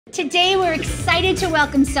Today, we're excited to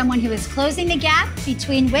welcome someone who is closing the gap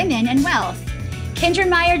between women and wealth. Kindra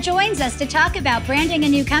Meyer joins us to talk about branding a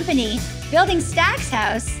new company, building Stacks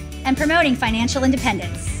House, and promoting financial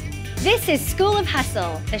independence. This is School of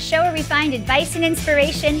Hustle, the show where we find advice and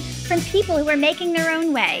inspiration from people who are making their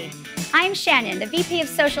own way. I'm Shannon, the VP of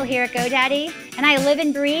Social here at GoDaddy, and I live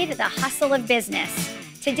and breathe the hustle of business.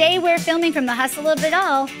 Today, we're filming from the hustle of it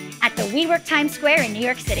all at the WeWork Times Square in New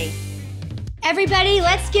York City. Everybody,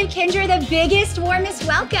 let's give Kindra the biggest, warmest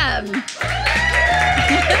welcome.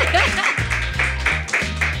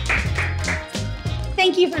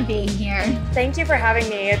 Thank you for being here. Thank you for having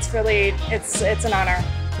me. It's an honor.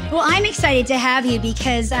 Well, I'm excited to have you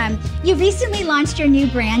because you recently launched your new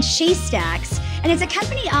brand, SheStacks, and it's a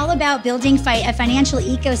company all about building a financial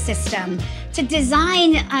ecosystem to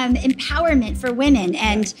design empowerment for women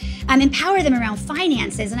and empower them around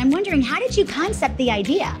finances. And I'm wondering, how did you concept the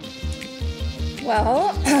idea?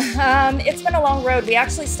 Well, it's been a long road. We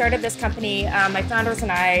actually started this company, my founders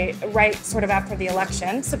and I, right sort of after the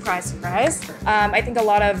election. Surprise, surprise. I think a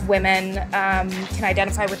lot of women can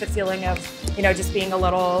identify with the feeling of, just being a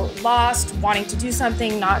little lost, wanting to do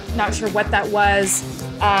something, not sure what that was.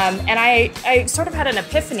 And I sort of had an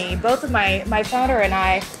epiphany. Both of my founder and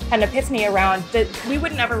I had an epiphany around that we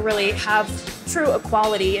would never really have true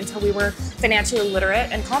equality until we were financially literate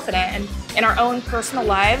and confident and in our own personal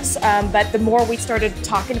lives. But the more we started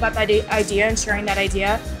talking about that idea and sharing that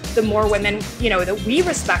idea, the more women, that we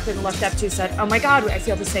respected and looked up to said, oh my God, I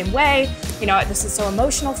feel the same way. This is so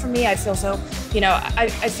emotional for me. I feel so,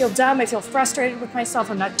 I feel dumb. I feel frustrated with myself.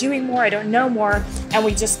 I'm not doing more. I don't know more. And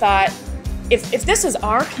we just thought, if this is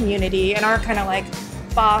our community and our kind of like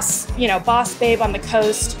boss babe on the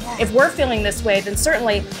coast, if we're feeling this way, then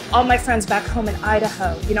certainly all my friends back home in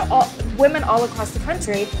Idaho, women all across the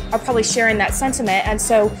country are probably sharing that sentiment. And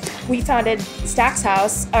so we founded Stacks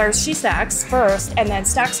House, or SheStacks first, and then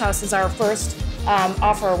Stacks House is our first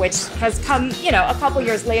offer, which has come, a couple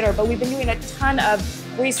years later, but we've been doing a ton of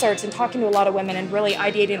research and talking to a lot of women and really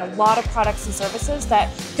ideating a lot of products and services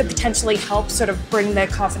that could potentially help sort of bring the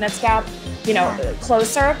confidence gap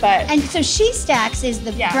closer. And so SheStacks is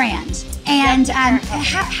the brand. And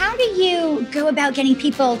how do you go about getting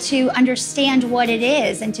people to understand what it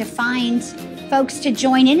is and to find folks to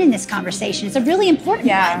join in this conversation? It's a really important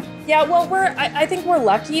one. Yeah, well, I think we're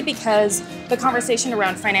lucky because the conversation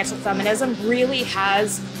around financial feminism really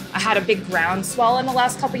has had a big groundswell in the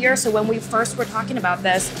last couple of years. So when we first were talking about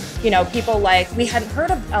this, people we hadn't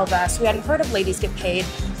heard of Elvest, we hadn't heard of Ladies Get Paid.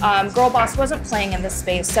 Girl Boss wasn't playing in this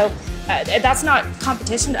space. So that's not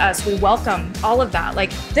competition to us. We welcome all of that.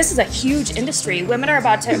 This is a huge industry. Women are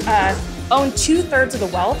about to own 2/3 of the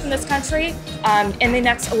wealth in this country in the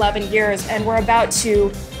next 11 years. And we're about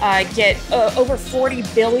to get over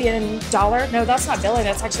 $40 billion. No, that's not billion,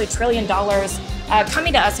 that's actually $1 trillion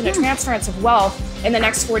coming to us in a transference of wealth in the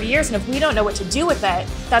next 40 years. And if we don't know what to do with it,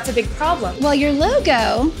 that's a big problem. Well, your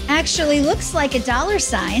logo actually looks like a dollar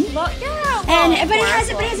sign. Well, yeah. But it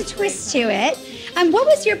has a twist to it. What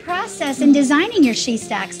was your process in designing your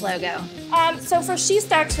SheStacks logo? So for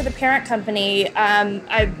SheStacks, for the parent company,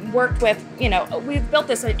 I worked with, we've built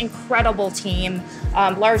this incredible team,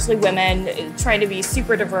 largely women, trying to be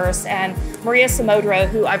super diverse. And Maria Samodra,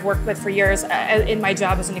 who I've worked with for years in my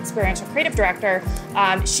job as an experiential creative director,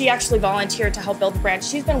 she actually volunteered to help build the brand.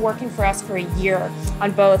 She's been working for us for a year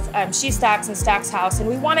on both SheStacks and Stacks House. And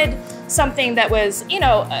we wanted something that was,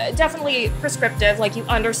 definitely prescriptive, you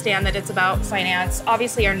understand that it's about finance.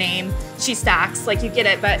 Obviously our name, SheStacks, you get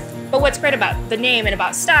it, but what's great about the name and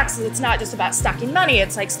about Stacks is it's not just about stacking money,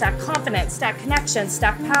 it's stack confidence, stack connection,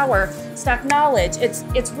 stack power, stack knowledge.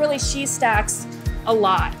 It's really SheStacks a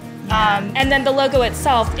lot. And then the logo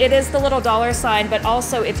itself, it is the little dollar sign, but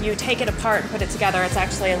also if you take it apart and put it together, it's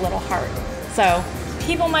actually a little heart. So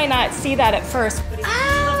people might not see that at first. But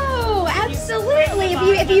absolutely.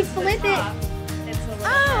 If you flip it.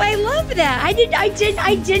 Oh, I love that. I did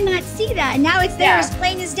not see that. And now it's there as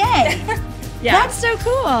plain as day. Yeah. That's so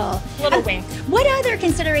cool. Little wink. What other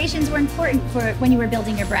considerations were important for when you were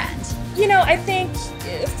building your brand? I think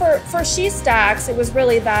for SheStacks, it was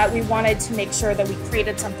really that we wanted to make sure that we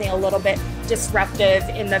created something a little bit disruptive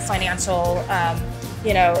in the financial,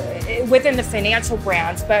 within the financial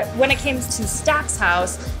brands. But when it came to Stacks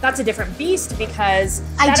House, that's a different beast because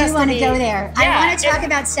I do want to go there. I want to talk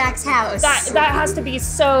about Stacks House. That has to be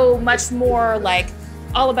so much more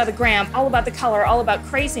all about the gram, all about the color, all about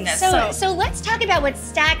craziness. So let's talk about what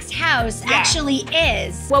Stacks House actually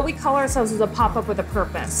is. What we call ourselves is a pop-up with a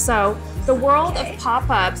purpose. So the world of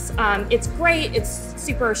pop-ups, it's great, it's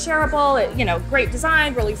super shareable, you know, great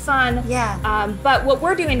design, really fun. Yeah. But what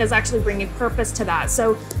we're doing is actually bringing purpose to that.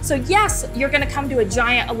 So yes, you're gonna come to a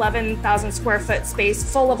giant 11,000 square foot space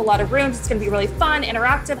full of a lot of rooms. It's gonna be really fun,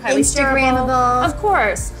 interactive, highly Instagrammable. Of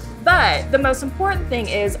course. But the most important thing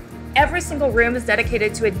is every single room is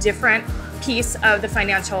dedicated to a different piece of the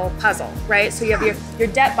financial puzzle, right? So you have your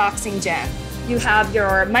debt boxing gym. You have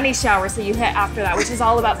your money showers that you hit after that, which is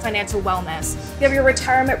all about financial wellness. You have your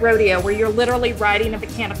retirement rodeo, where you're literally riding a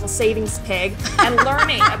mechanical savings pig and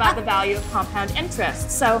learning about the value of compound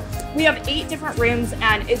interest. So we have 8 different rooms,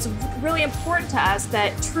 and it's really important to us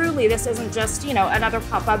that truly this isn't just, you know, another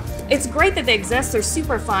pop-up. It's great that they exist, they're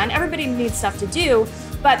super fun, everybody needs stuff to do,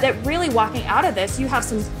 but that really walking out of this, you have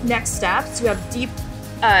some next steps, you have deep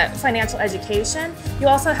financial education. You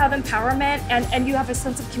also have empowerment, and you have a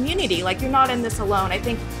sense of community. Like, you're not in this alone. I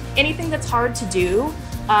think anything that's hard to do,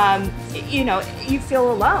 you know, you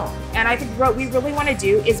feel alone. And I think what we really want to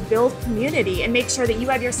do is build community and make sure that you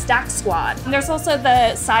have your Stacks squad. And there's also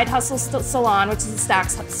the Side Hustle Salon, which is the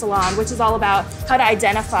Stacks Salon, which is all about how to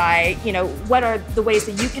identify, you know, what are the ways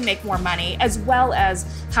that you can make more money, as well as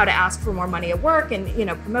how to ask for more money at work and, you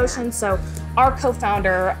know, promotions. So our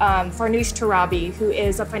co-founder, Farnoosh Tarabi, who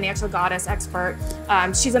is a financial goddess expert,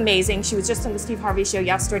 she's amazing. She was just on the Steve Harvey show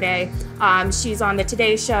yesterday. She's on the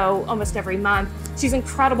Today Show almost every month. She's an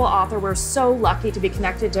incredible author. We're so lucky to be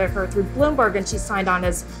connected to her through Bloomberg, and she's signed on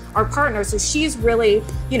as our partner. So she's really,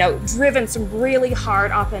 you know, driven some really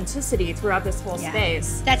hard authenticity throughout this whole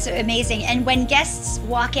space. That's amazing. And when guests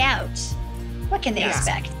walk out, what can they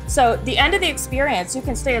expect? So the end of the experience, you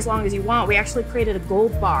can stay as long as you want. We actually created a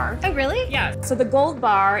gold bar. Oh, really? Yeah. So the gold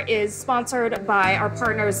bar is sponsored by our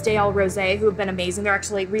partners, Dale Rose, who have been amazing. They're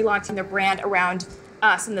actually relaunching their brand around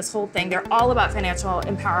us and this whole thing. They're all about financial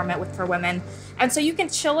empowerment for women. And so you can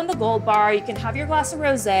chill in the gold bar, you can have your glass of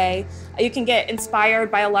rosé, you can get inspired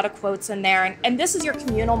by a lot of quotes in there. And this is your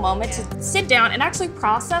communal moment to sit down and actually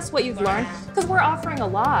process what you've learned, because we're offering a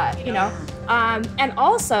lot, you know. And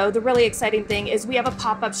also, the really exciting thing is we have a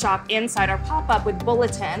pop-up shop inside our pop-up with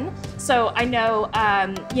Bulletin. So I know,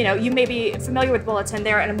 you know, you may be familiar with Bulletin.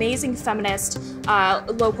 They're an amazing feminist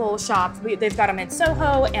local shop. They've got them in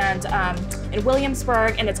Soho and in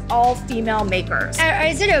Williamsburg, and it's all female makers.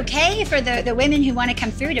 Is it okay for the women who want to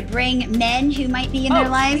come through to bring men who might be in their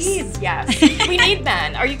lives? Please, yes. We need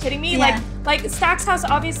men. Are you kidding me? Like Stacks House,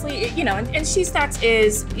 obviously, you know, and SheStacks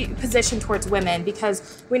is positioned towards women,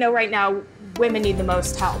 because we know right now women need the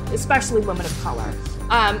most help, especially women of color.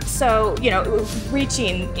 So, you know,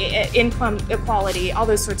 reaching income equality, all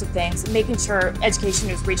those sorts of things, making sure education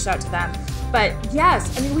is reached out to them. But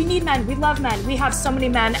yes, I mean, we need men. We love men. We have so many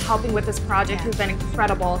men helping with this project who've been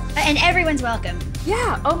incredible. And everyone's welcome.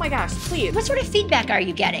 Yeah. Oh my gosh, please. What sort of feedback are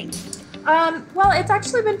you getting? Well, it's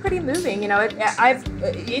actually been pretty moving. You know,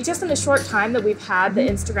 just in the short time that we've had the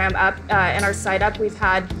Instagram up and our site up, we've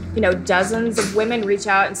had, you know, dozens of women reach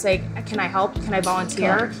out and say, can I help? Can I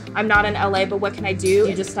volunteer? Cool. I'm not in LA, but what can I do?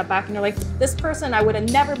 And just step back and you're like, this person I would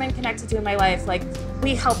have never been connected to in my life. Like,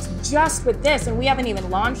 we helped just with this, and we haven't even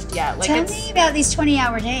launched yet. Like, tell me about these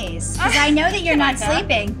 20-hour days, because I know that you're not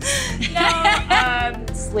sleeping. No,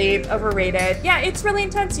 sleep, overrated. Yeah, it's really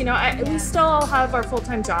intense. You know, we still have our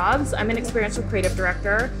full-time jobs. I'm an experiential creative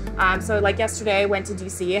director. So like yesterday, I went to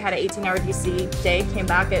DC. I had an 18-hour DC day, came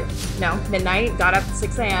back at, you know, midnight, got up at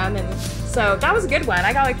 6 a.m. And so that was a good one.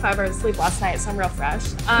 I got like 5 hours of sleep last night, so I'm real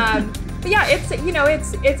fresh. But yeah, it's, you know,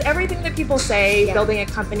 it's everything that people say building a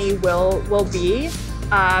company will be.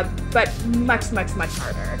 But much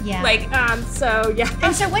harder. Yeah. Like, so yeah.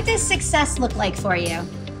 And so what does success look like for you?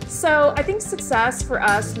 So I think success for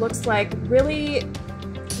us looks like really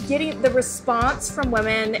getting the response from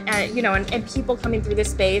women and, you know, and people coming through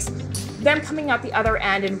this space, them coming out the other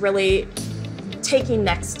end and really taking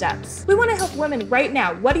next steps. We want to help women right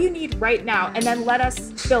now. What do you need right now? And then let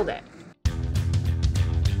us build it.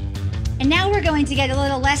 And now we're going to get a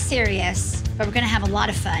little less serious, but we're going to have a lot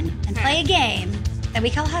of fun and play a game that we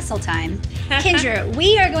call Hustle Time. Kindra,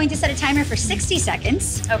 we are going to set a timer for 60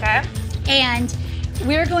 seconds. Okay. And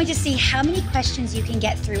we're going to see how many questions you can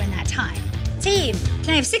get through in that time. Team,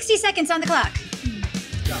 can I have 60 seconds on the clock?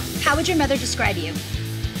 Go. How would your mother describe you?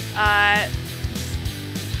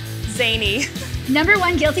 Zany. Number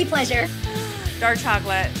 1 guilty pleasure. Dark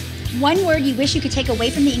chocolate. 1 word you wish you could take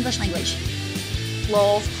away from the English language.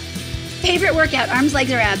 Lol. Favorite workout, arms,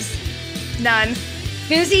 legs, or abs? None.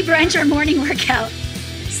 Boozy, brunch, or morning workout?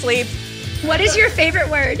 Sleep. What is your favorite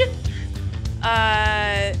word?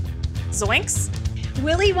 Zoinks?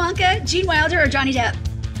 Willy Wonka, Gene Wilder, or Johnny Depp?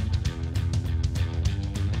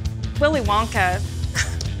 Willy Wonka.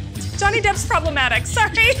 Johnny Depp's problematic.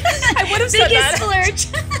 Sorry. I would have said that. Splurge.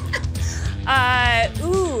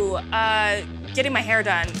 Getting my hair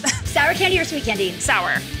done. Sour candy or sweet candy?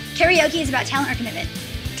 Sour. Karaoke is about talent or commitment?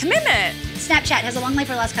 Commitment. Snapchat has a long life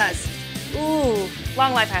or lost cause? Ooh,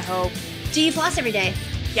 long life, I hope. Do you floss every day?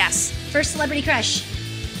 Yes. First celebrity crush?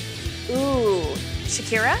 Ooh,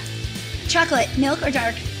 Shakira? Chocolate, milk, or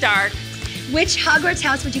dark? Dark. Which Hogwarts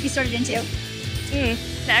house would you be sorted into?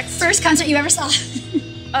 Next. First concert you ever saw?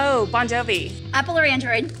 Oh, Bon Jovi. Apple or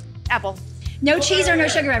Android? Apple. No cheese or no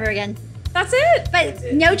sugar ever again? That's it.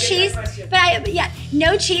 But no cheese,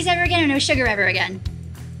 no cheese ever again or no sugar ever again?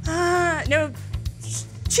 No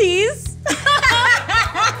cheese.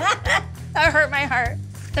 That hurt my heart.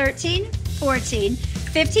 13, 14,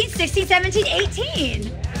 15, 16, 17,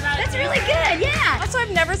 18. That's really good, yeah. Also,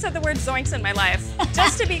 I've never said the word zoinks in my life.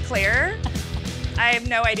 Just to be clear, I have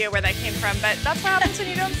no idea where that came from, but that's what happens when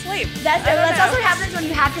you don't sleep. That's also what happens when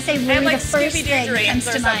you have to say literally the first thing that comes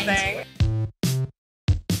to mind.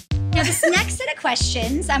 Now, this next set of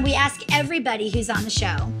questions, we ask everybody who's on the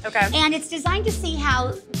show. Okay. And it's designed to see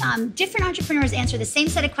how different entrepreneurs answer the same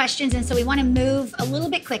set of questions, and so we want to move a little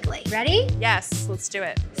bit quickly. Ready? Yes, let's do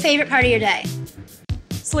it. Favorite part of your day?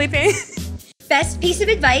 Sleeping. Best piece of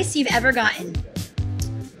advice you've ever gotten?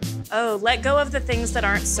 Oh, let go of the things that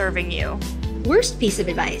aren't serving you. Worst piece of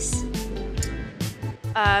advice?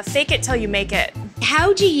 Fake it till you make it.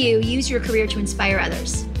 How do you use your career to inspire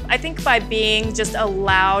others? I think by being just a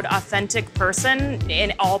loud, authentic person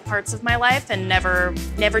in all parts of my life and never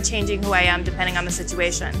changing who I am depending on the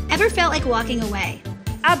situation. Ever felt like walking away?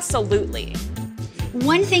 Absolutely.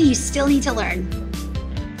 One thing you still need to learn?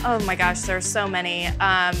 Oh my gosh, there's so many.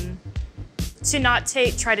 To not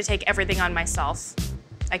try to take everything on myself.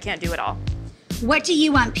 I can't do it all. What do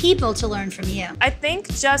you want people to learn from you? I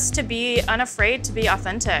think just to be unafraid to be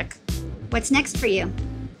authentic. What's next for you?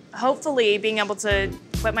 Hopefully being able to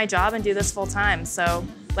quit my job and do this full time. So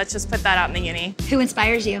let's just put that out in the uni. Who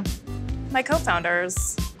inspires you? My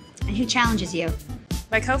co-founders. And who challenges you?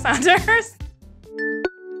 My co-founders.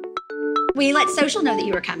 We let social know that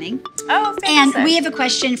you were coming. Oh, fantastic. And we have a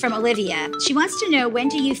question from Olivia. She wants to know, when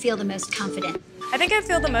do you feel the most confident? I think I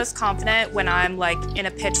feel the most confident when I'm like in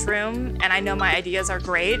a pitch room and I know my ideas are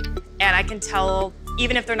great and I can tell,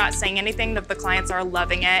 even if they're not saying anything, that the clients are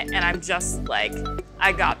loving it and I'm just like,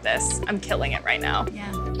 I got this. I'm killing it right now.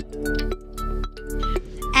 Yeah.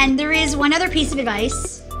 And there is one other piece of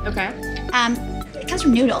advice. Okay. It comes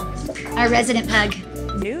from Noodle, our resident pug.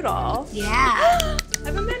 Noodle? Yeah. I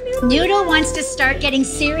haven't met Noodle. Noodle wants to start getting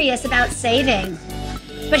serious about saving,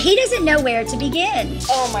 but he doesn't know where to begin.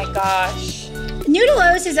 Oh my gosh. Noodle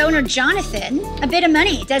owes his owner, Jonathan, a bit of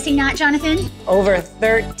money, does he not, Jonathan? Over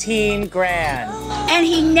 13 grand. And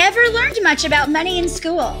he never learned much about money in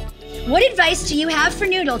school. What advice do you have for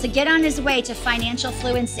Noodle to get on his way to financial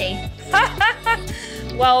fluency?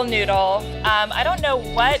 Well, Noodle, I don't know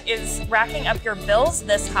what is racking up your bills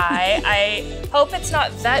this high. I hope it's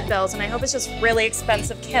not vet bills, and I hope it's just really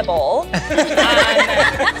expensive kibble.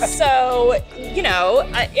 So, you know,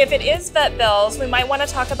 if it is vet bills, we might want to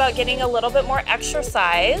talk about getting a little bit more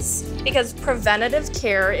exercise, because preventative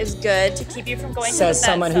care is good to keep you from going to the vet Says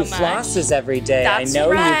someone who flosses every day. That's I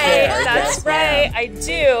know right. you care. That's right. I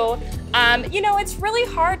do. You know, it's really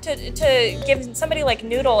hard to give somebody like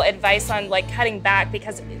Noodle advice on like cutting back,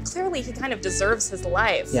 because clearly he kind of deserves his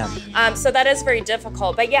life. Yeah. So that is very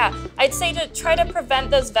difficult. But yeah, I'd say to try to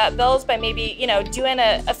prevent those vet bills by maybe, you know, doing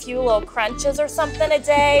a few little crunches or something a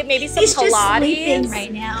day, maybe some He's Pilates. Just sleeping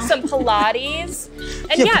right now. Some Pilates.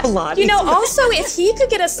 And Yeah, Pilates. you know, also if he could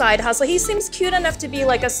get a side hustle, he seems cute enough to be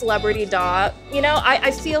like a celebrity dog. You know,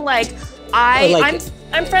 I feel like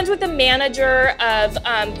I'm friends with the manager of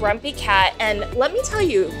Grumpy Cat, and let me tell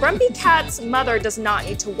you, Grumpy Cat's mother does not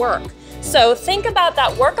need to work. So think about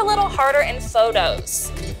that. Work a little harder in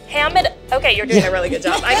photos. Okay, you're doing a really good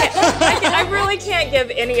job. I really can't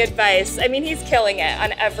give any advice. I mean, he's killing it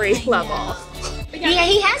on every level. Yeah,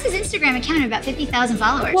 he has his Instagram account of about 50,000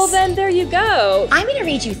 followers. Well, then there you go. I'm going to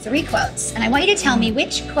read you 3 quotes, and I want you to tell me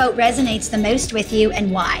which quote resonates the most with you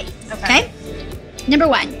and why. Okay? Number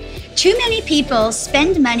 1. Too many people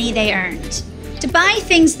spend money they earned to buy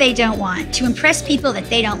things they don't want, to impress people that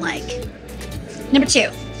they don't like. Number 2.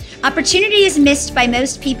 Opportunity is missed by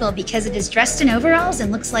most people because it is dressed in overalls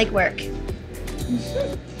and looks like work.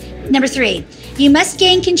 Number 3. You must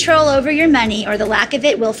gain control over your money, or the lack of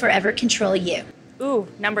it will forever control you. Ooh,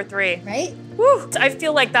 number 3. Right? Woo. I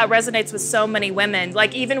feel like that resonates with so many women,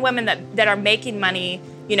 like even women that are making money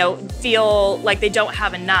feel like they don't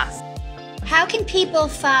have enough. How can people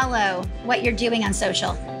follow what you're doing on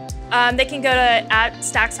social? They can go to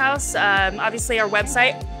 @StacksHouse. Obviously, our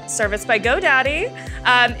website, serviced by GoDaddy,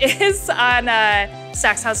 is on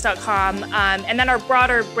stackshouse.com. And then our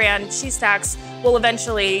broader brand, SheStacks, will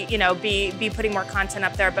eventually, be putting more content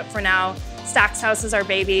up there. But for now, Stacks House is our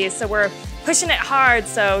baby. So we're pushing it hard.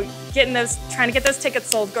 So trying to get those tickets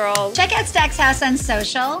sold, girls. Check out Stacks House on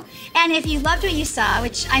social. And if you loved what you saw,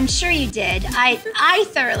 which I'm sure you did, I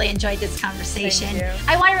thoroughly enjoyed this conversation. Thank you.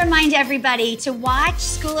 I want to remind everybody to watch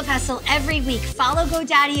School of Hustle every week. Follow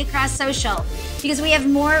GoDaddy across social, because we have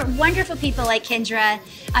more wonderful people like Kindra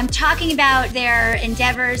talking about their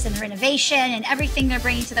endeavors and their innovation and everything they're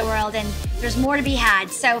bringing to the world. And there's more to be had.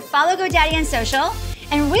 So follow GoDaddy on social,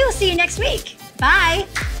 and we will see you next week. Bye.